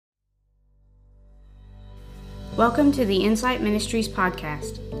Welcome to the Insight Ministries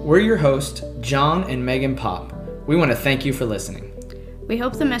podcast. We're your hosts, Jon and Meagan Pop. We want to thank you for listening. We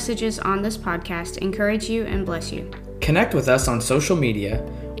hope the messages on this podcast encourage you and bless you. Connect with us on social media,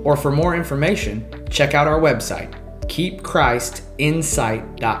 or for more information, check out our website,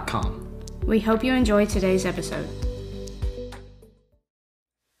 keepchristinsight.com. We hope you enjoy today's episode.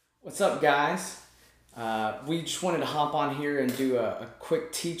 What's up, guys? We just wanted to hop on here and do a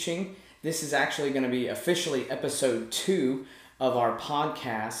quick teaching. This is actually going to be officially episode 2 of our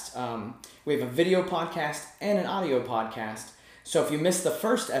podcast. We have a video podcast and an audio podcast. So if you missed the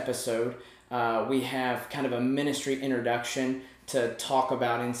first episode, we have kind of a ministry introduction to talk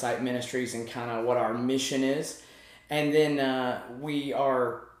about Insight Ministries and kind of what our mission is. And then we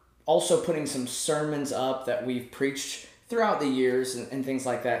are also putting some sermons up that we've preached throughout the years and things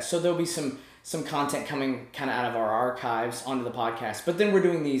like that. So there'll be some content coming kind of out of our archives onto the podcast. But then we're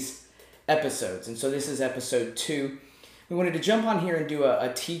doing these episodes. And so this is episode 2. We wanted to jump on here and do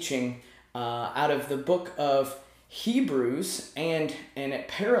a teaching out of the book of Hebrews, and it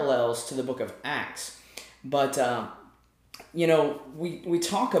parallels to the book of Acts. But, we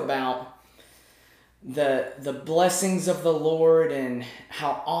talk about the blessings of the Lord and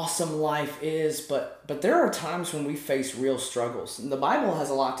how awesome life is, but there are times when we face real struggles. And the Bible has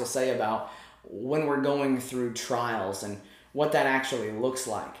a lot to say about when we're going through trials and what that actually looks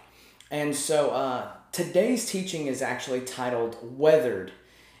like. And so today's teaching is actually titled Weathered.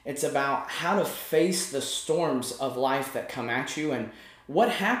 It's about how to face the storms of life that come at you and what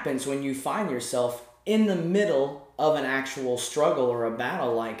happens when you find yourself in the middle of an actual struggle or a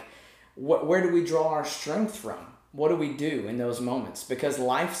battle. Like, where do we draw our strength from? What do we do in those moments? Because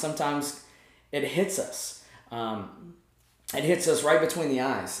life sometimes, it hits us. It hits us right between the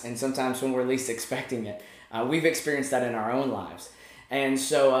eyes, and sometimes when we're least expecting it. We've experienced that in our own lives. And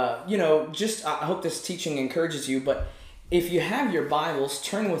so, I hope this teaching encourages you. But if you have your Bibles,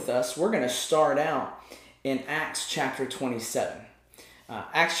 turn with us. We're going to start out in Acts chapter 27.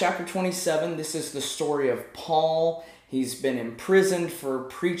 Acts chapter 27, this is the story of Paul. He's been imprisoned for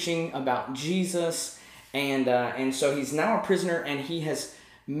preaching about Jesus. And so he's now a prisoner, and he has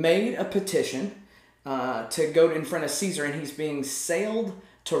made a petition to go in front of Caesar, and he's being sailed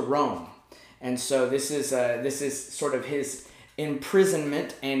to Rome. And so this is sort of his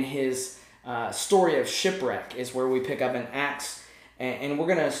imprisonment, and his story of shipwreck is where we pick up in Acts. And we're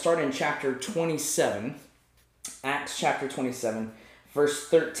going to start in chapter 27, Acts chapter 27, verse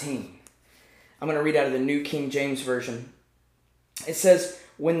 13. I'm going to read out of the New King James Version. It says,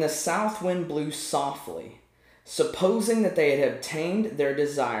 "When the south wind blew softly, supposing that they had obtained their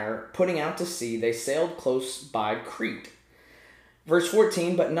desire, putting out to sea, they sailed close by Crete." Verse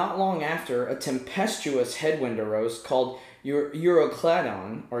 14, "But not long after, a tempestuous headwind arose, called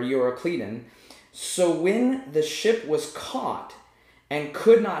Euroclydon. So when the ship was caught and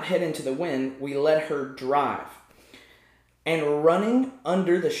could not head into the wind, we let her drive. And running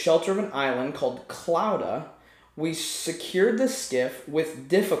under the shelter of an island called Clauda, we secured the skiff with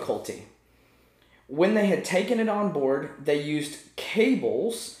difficulty. When they had taken it on board, they used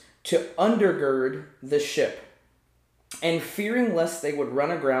cables to undergird the ship. And fearing lest they would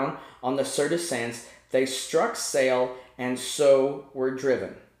run aground on the Syrtis sands, they struck sail and so were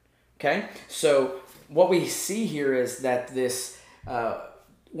driven." Okay? So what we see here is that this,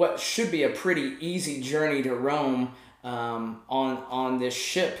 what should be a pretty easy journey to Rome on this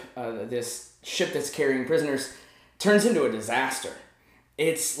ship that's carrying prisoners, turns into a disaster.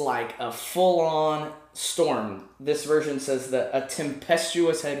 It's like a full-on storm. This version says that a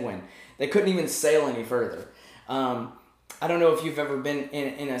tempestuous headwind. They couldn't even sail any further. I don't know if you've ever been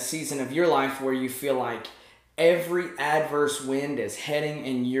in a season of your life where you feel like every adverse wind is heading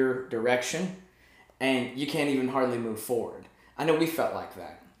in your direction and you can't even hardly move forward. I know we felt like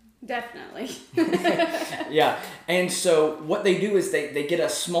that. Definitely. Yeah. And so what they do is they get a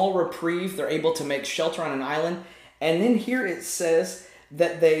small reprieve. They're able to make shelter on an island. And then here it says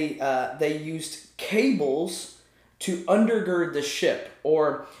that they used cables to undergird the ship.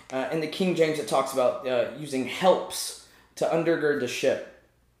 Or in the King James it talks about using helps to undergird the ship.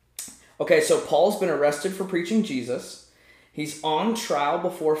 Okay, so Paul's been arrested for preaching Jesus. He's on trial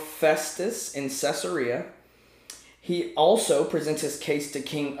before Festus in Caesarea. He also presents his case to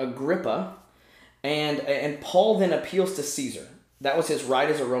King Agrippa. And Paul then appeals to Caesar. That was his right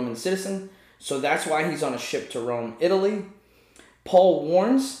as a Roman citizen. So that's why he's on a ship to Rome, Italy. Paul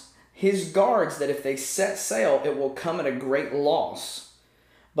warns his guards that if they set sail, it will come at a great loss.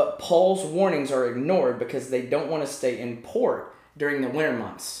 But Paul's warnings are ignored because they don't want to stay in port during the winter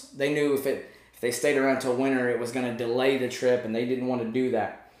months. They knew if they stayed around till winter, it was going to delay the trip, and they didn't want to do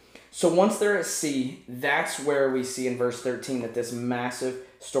that. So once they're at sea, that's where we see in verse 13 that this massive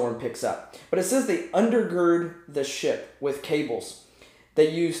storm picks up. But it says they undergird the ship with cables. They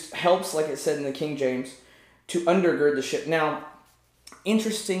used helps, like it said in the King James, to undergird the ship. Now,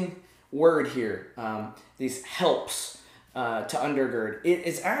 interesting word here, these helps to undergird. It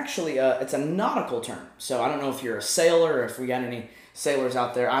is actually it's a nautical term. So I don't know if you're a sailor or if we got any sailors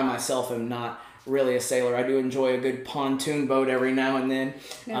out there. I myself am not really a sailor. I do enjoy a good pontoon boat every now and then.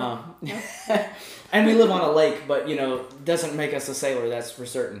 No. And we live on a lake, but doesn't make us a sailor, that's for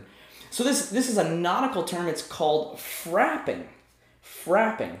certain. So this is a nautical term. It's called frapping.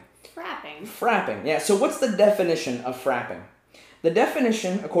 Frapping. Yeah. So what's the definition of frapping? The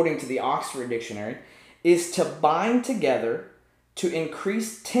definition, according to the Oxford Dictionary, is to bind together, to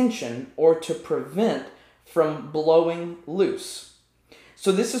increase tension, or to prevent from blowing loose.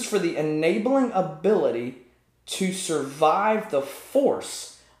 So this is for the enabling ability to survive the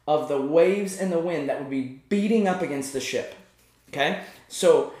force of the waves and the wind that would be beating up against the ship. Okay?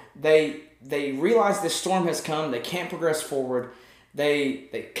 So they realize this storm has come. They can't progress forward.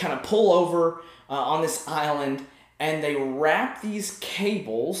 They kind of pull over on this island, and they wrap these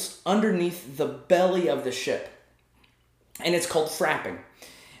cables underneath the belly of the ship. And it's called frapping.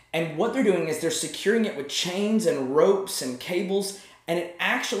 And what they're doing is they're securing it with chains and ropes and cables, and it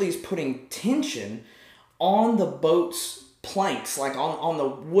actually is putting tension on the boat's planks, like on the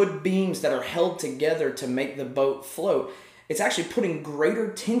wood beams that are held together to make the boat float. It's actually putting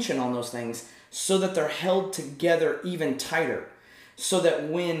greater tension on those things so that they're held together even tighter. So that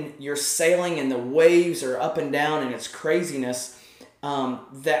when you're sailing and the waves are up and down and it's craziness,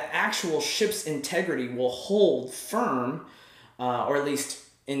 the actual ship's integrity will hold firm, or at least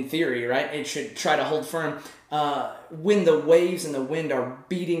in theory, right? It should try to hold firm when the waves and the wind are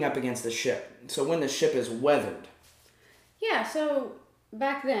beating up against the ship. So when the ship is weathered. Yeah, so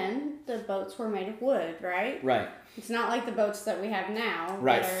back then, the boats were made of wood, right? Right. It's not like the boats that we have now.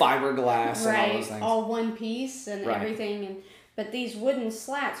 Right, fiberglass and all those things. All one piece and right. everything. But these wooden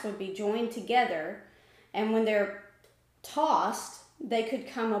slats would be joined together, and when they're tossed, they could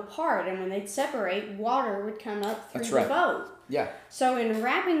come apart, and when they'd separate, water would come up through the boat. Yeah. So in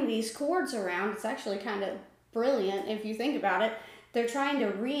wrapping these cords around, it's actually kind of brilliant if you think about it. They're trying to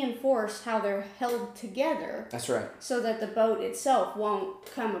reinforce how they're held together. That's right. So that the boat itself won't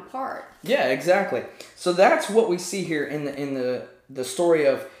come apart. Yeah, exactly. So that's what we see here in the story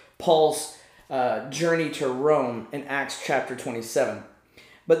of Paul's journey to Rome in Acts chapter 27.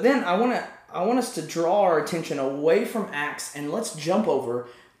 But then I want us to draw our attention away from Acts, and let's jump over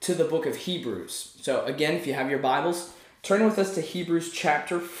to the book of Hebrews. So again, if you have your Bibles, turn with us to Hebrews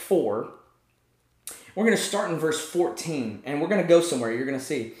chapter 4. We're going to start in verse 14, and we're going to go somewhere, you're going to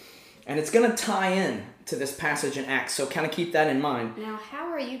see. And it's going to tie in to this passage in Acts, so kind of keep that in mind. Now, how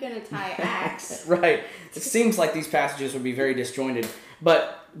are you going to tie Acts? Right. It seems like these passages would be very disjointed,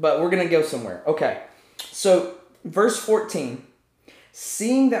 but we're going to go somewhere. Okay, so verse 14,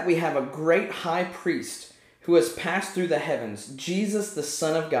 seeing that we have a great high priest who has passed through the heavens, Jesus the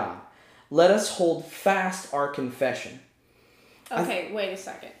Son of God, let us hold fast our confession. Okay, wait a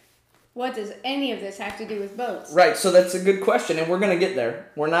second. What does any of this have to do with boats? Right, so that's a good question, and we're going to get there.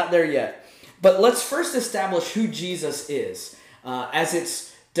 We're not there yet. But let's first establish who Jesus is, as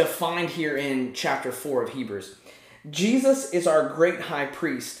it's defined here in chapter 4 of Hebrews. Jesus is our great high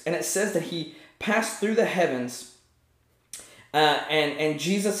priest, and it says that he passed through the heavens, and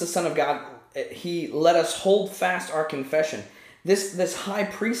Jesus, the Son of God, he let us hold fast our confession. This high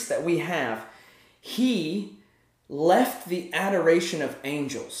priest that we have, he left the adoration of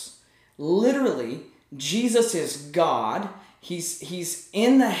angels. Literally, Jesus is God. He's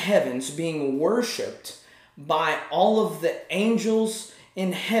in the heavens being worshipped by all of the angels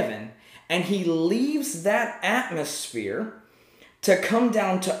in heaven, and he leaves that atmosphere to come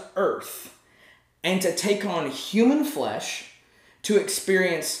down to earth and to take on human flesh, to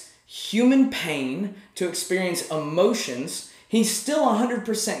experience human pain, to experience emotions. He's still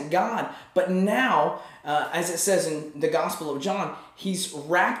 100% God, but now, as it says in the Gospel of John, he's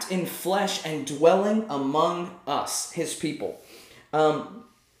wrapped in flesh and dwelling among us, his people.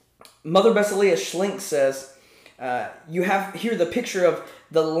 Mother Basilia Schlink says, you have here the picture of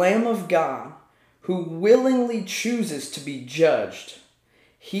the Lamb of God who willingly chooses to be judged.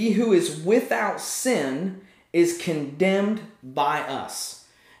 He who is without sin is condemned by us.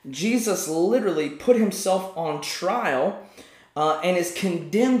 Jesus literally put himself on trial and is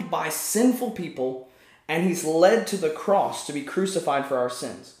condemned by sinful people, and he's led to the cross to be crucified for our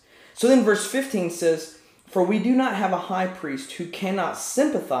sins. So then verse 15 says, for we do not have a high priest who cannot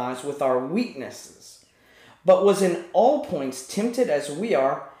sympathize with our weaknesses, but was in all points tempted as we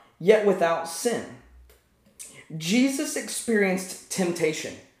are, yet without sin. Jesus experienced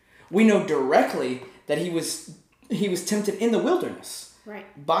temptation. We know directly that he was tempted in the wilderness. Right.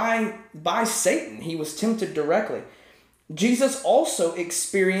 By Satan. He was tempted directly. Jesus also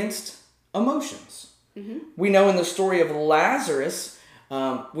experienced emotions. Mm-hmm. We know in the story of Lazarus,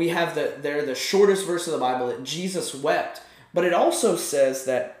 we have the shortest verse of the Bible that Jesus wept, but it also says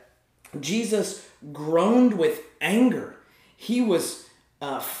that Jesus groaned with anger. He was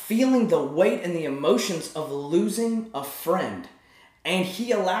feeling the weight and the emotions of losing a friend, and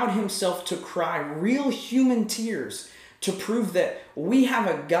he allowed himself to cry real human tears to prove that we have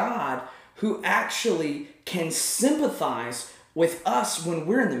a God who actually can sympathize with us when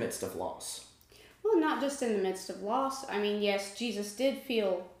we're in the midst of loss. Well, not just in the midst of loss. I mean, yes, Jesus did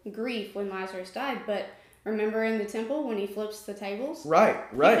feel grief when Lazarus died, but remember in the temple when he flips the tables? Right.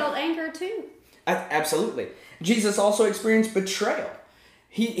 He felt anger too. Absolutely. Jesus also experienced betrayal.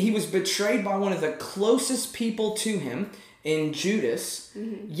 He was betrayed by one of the closest people to him in Judas,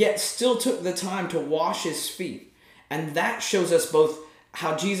 yet still took the time to wash his feet. And that shows us both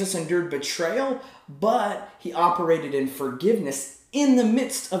how Jesus endured betrayal, but he operated in forgiveness in the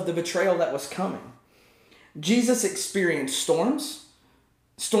midst of the betrayal that was coming. Jesus experienced storms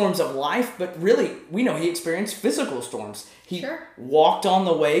of life, but really, we know he experienced physical storms. He walked on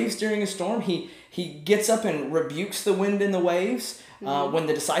the waves during a storm. He gets up and rebukes the wind and the waves. When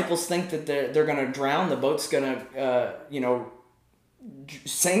the disciples think that they're going to drown, the boat's going to,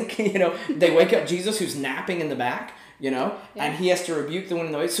 sink, they wake up Jesus who's napping in the back, and he has to rebuke the wind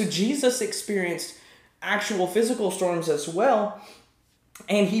and the waves. So Jesus experienced actual physical storms as well,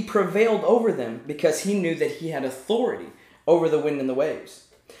 and he prevailed over them because he knew that he had authority over the wind and the waves.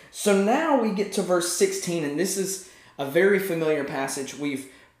 So now we get to verse 16, and this is a very familiar passage. We've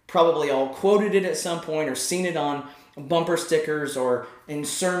probably all quoted it at some point or seen it on bumper stickers or in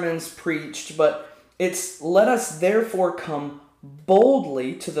sermons preached, but it's, "Let us therefore come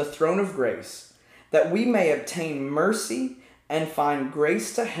boldly to the throne of grace, that we may obtain mercy and find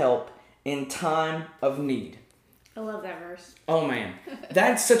grace to help in time of need." I love that verse. Oh man,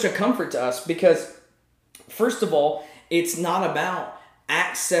 that's such a comfort to us because, first of all, it's not about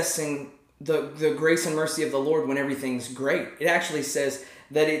accessing the grace and mercy of the Lord when everything's great. It actually says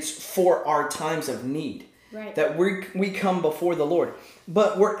that it's for our times of need. Right. That we come before the Lord.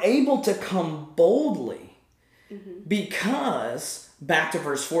 But we're able to come boldly because, back to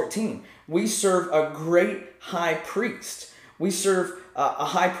verse 14, we serve a great high priest. We serve a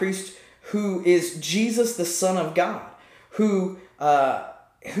high priest who is Jesus, the Son of God, who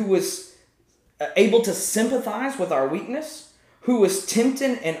was able to sympathize with our weakness, who was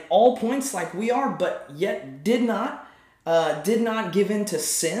tempted in all points like we are, but yet did not give in to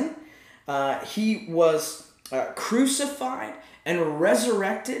sin. He was crucified and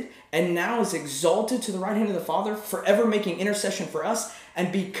resurrected, and now is exalted to the right hand of the Father, forever making intercession for us.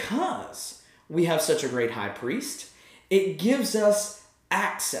 And because we have such a great high priest, it gives us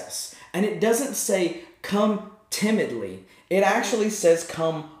access. And it doesn't say come timidly. It actually says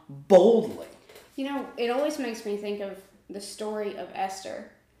come boldly. It always makes me think of the story of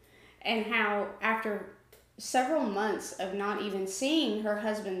Esther and how after several months of not even seeing her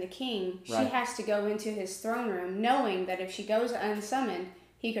husband, the king, she has to go into his throne room knowing that if she goes unsummoned,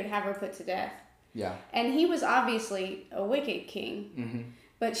 he could have her put to death. Yeah. And he was obviously a wicked king,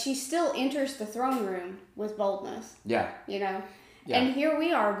 but she still enters the throne room with boldness. Yeah. Yeah. And here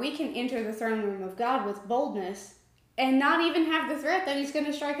we are. We can enter the throne room of God with boldness and not even have the threat that he's going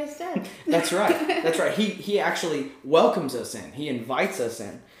to strike us dead. That's right. That's right. He actually welcomes us in. He invites us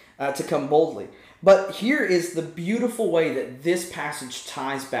in to come boldly. But here is the beautiful way that this passage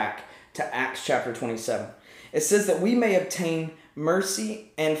ties back to Acts chapter 27. It says that we may obtain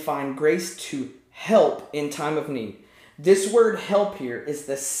mercy and find grace to help in time of need. This word help here is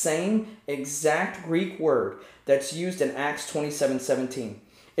the same exact Greek word that's used in Acts 27:17.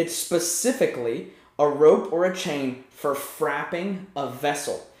 It's specifically a rope or a chain for frapping a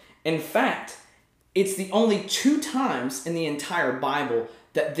vessel. In fact, it's the only 2 times in the entire Bible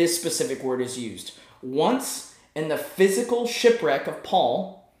that this specific word is used. Once in the physical shipwreck of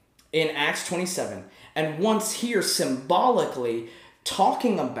Paul in Acts 27, and once here symbolically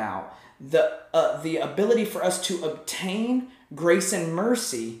talking about the ability for us to obtain grace and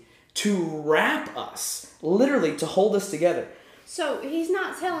mercy to wrap us, literally to hold us together. So he's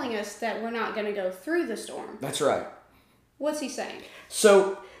not telling us that we're not going to go through the storm. That's right. What's he saying?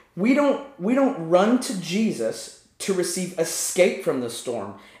 So we don't run to Jesus to receive escape from the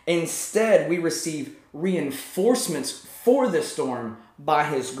storm. Instead, we receive reinforcements for the storm by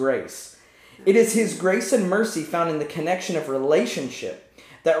his grace. It is his grace and mercy found in the connection of relationship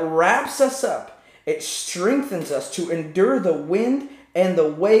that wraps us up. It strengthens us to endure the wind and the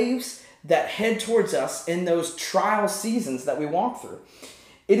waves that head towards us in those trial seasons that we walk through.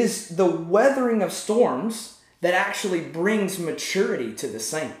 It is the weathering of storms that actually brings maturity to the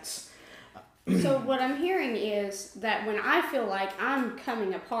saints. So what I'm hearing is that when I feel like I'm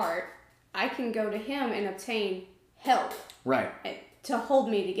coming apart, I can go to him and obtain help. Right. To hold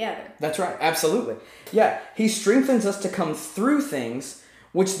me together. That's right. Absolutely. Yeah. He strengthens us to come through things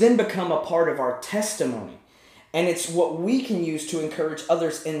which then become a part of our testimony. And it's what we can use to encourage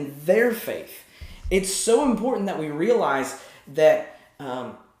others in their faith. It's so important that we realize that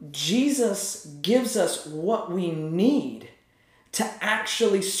Jesus gives us what we need to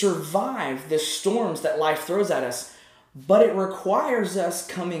actually survive the storms that life throws at us, but it requires us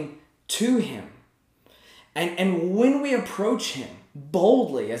coming to him. And when we approach him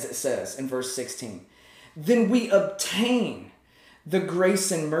boldly, as it says in verse 16, then we obtain the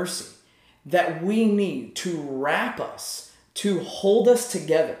grace and mercy that we need to wrap us, to hold us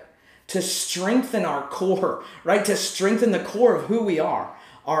together, to strengthen our core, right? To strengthen the core of who we are,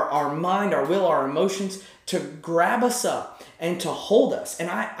 our mind, our will, our emotions, to grab us up and to hold us. And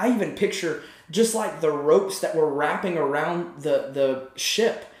I even picture just like the ropes that were wrapping around the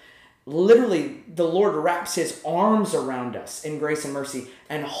ship. Literally, the Lord wraps his arms around us in grace and mercy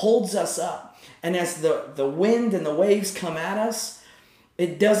and holds us up. And as the wind and the waves come at us,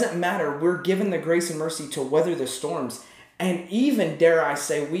 it doesn't matter. We're given the grace and mercy to weather the storms. And even, dare I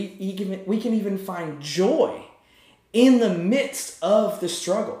say, we can even find joy in the midst of the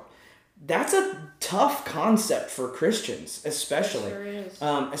struggle. That's a tough concept for Christians, especially. Sure is.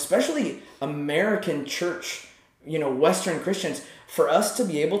 Especially American church, Western Christians. For us to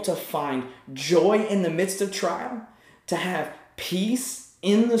be able to find joy in the midst of trial, to have peace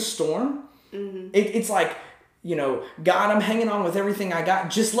in the storm, it's like, God, I'm hanging on with everything I got.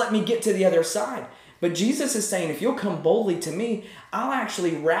 Just let me get to the other side. But Jesus is saying, if you'll come boldly to me, I'll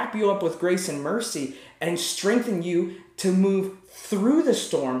actually wrap you up with grace and mercy and strengthen you to move through the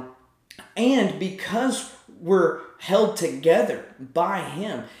storm. And because we're held together by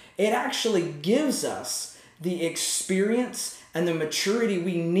him, it actually gives us the experience and the maturity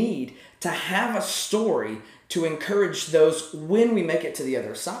we need to have a story to encourage those when we make it to the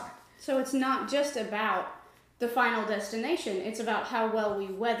other side. So it's not just about the final destination. It's about how well we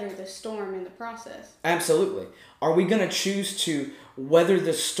weather the storm in the process. Absolutely. Are we going to choose to weather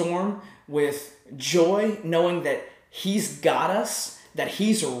the storm with joy, knowing that he's got us, that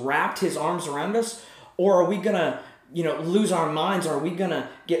he's wrapped his arms around us? Or are we going to lose our minds? Are we going to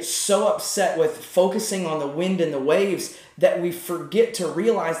get so upset with focusing on the wind and the waves that we forget to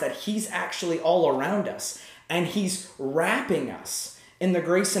realize that he's actually all around us and he's wrapping us in the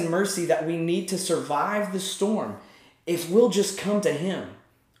grace and mercy that we need to survive the storm if we'll just come to him,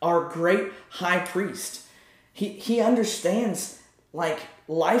 our great high priest. He understands, like,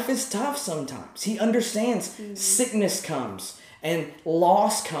 life is tough sometimes. He understands sickness comes and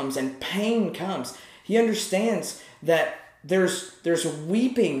loss comes and pain comes. He understands that there's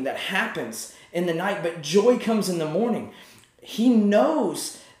weeping that happens in the night, but joy comes in the morning. He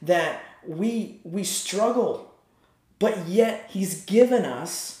knows that we struggle, but yet he's given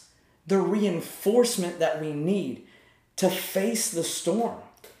us the reinforcement that we need to face the storm.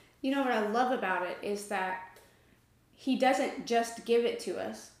 You know what I love about it is that he doesn't just give it to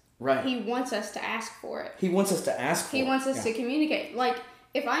us. Right. He wants us to ask for it. He wants us to ask for it. He wants us to communicate. Like,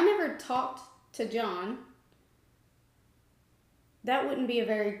 if I never talked to John, that wouldn't be a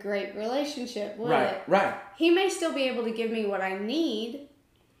very great relationship, would it? Right. He may still be able to give me what I need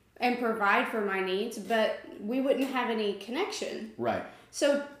and provide for my needs, but we wouldn't have any connection. Right.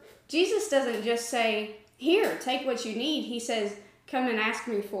 So Jesus doesn't just say, here, take what you need. He says, come and ask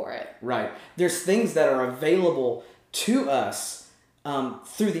me for it. Right. There's things that are available to us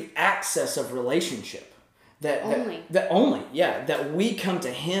through the access of relationship. That we come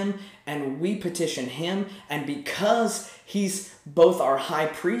to him and we petition him, and because he's both our high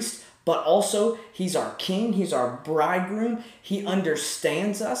priest, but also he's our king, he's our bridegroom, he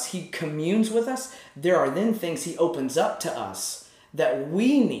understands us, he communes with us, there are then things he opens up to us that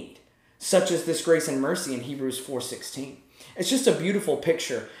we need, such as this grace and mercy in Hebrews 4:16. It's just a beautiful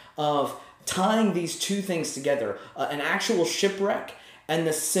picture of tying these two things together, an actual shipwreck and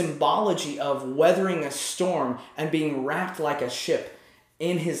the symbology of weathering a storm and being wrapped like a ship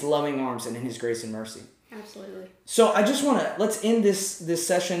in his loving arms and in his grace and mercy. Absolutely. So I just want to, let's end this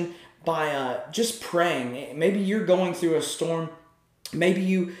session by just praying. Maybe you're going through a storm. Maybe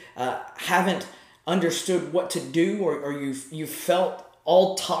you haven't understood what to do, or you've felt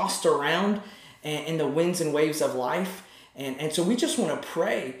all tossed around in the winds and waves of life. And so we just want to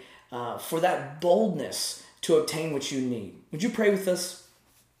pray for that boldness to obtain what you need. Would you pray with us?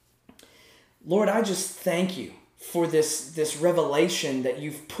 Lord, I just thank you for this revelation that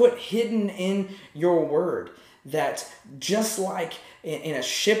you've put hidden in your word, that just like in a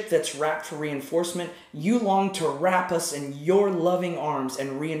ship that's wrapped for reinforcement, you long to wrap us in your loving arms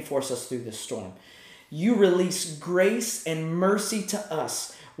and reinforce us through this storm. You release grace and mercy to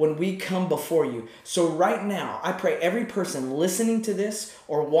us when we come before you. So right now, I pray every person listening to this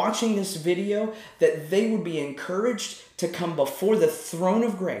or watching this video, that they would be encouraged to come before the throne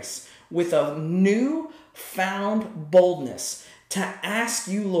of grace with a new found boldness to ask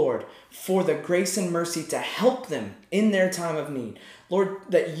you, Lord, for the grace and mercy to help them in their time of need. Lord,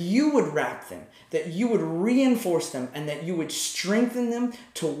 that you would wrap them, that you would reinforce them, and that you would strengthen them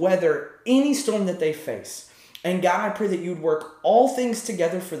to weather any storm that they face. And God, I pray that you would work all things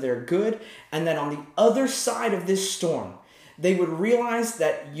together for their good, and that on the other side of this storm, they would realize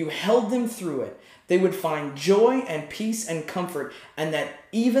that you held them through it. They would find joy and peace and comfort, and that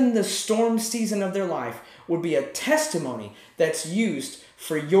even the storm season of their life would be a testimony that's used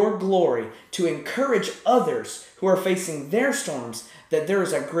for your glory to encourage others who are facing their storms, that there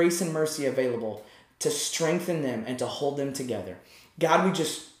is a grace and mercy available to strengthen them and to hold them together. God, we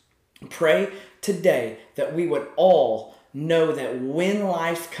just pray today that we would all know that when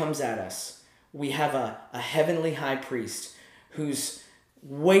life comes at us, we have a heavenly high priest who's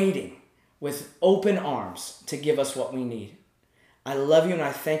waiting with open arms to give us what we need. I love you and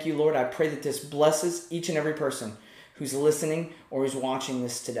I thank you, Lord. I pray that this blesses each and every person who's listening or who's watching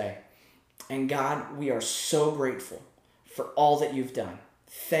this today. And God, we are so grateful for all that you've done.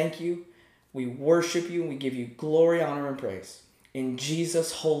 Thank you. We worship you and we give you glory, honor, and praise. In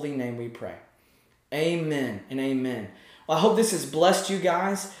Jesus' holy name we pray. Amen and amen. Well, I hope this has blessed you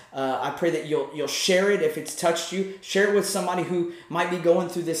guys. I pray that you'll share it if it's touched you. Share it with somebody who might be going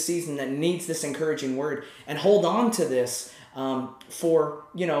through this season that needs this encouraging word. And hold on to this for,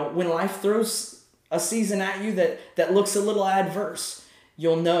 when life throws a season at you that looks a little adverse,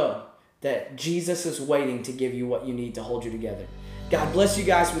 you'll know that Jesus is waiting to give you what you need to hold you together. God bless you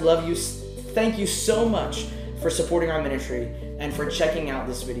guys. We love you. Thank you so much for supporting our ministry and for checking out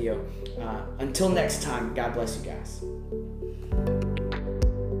this video. Until next time, God bless you guys.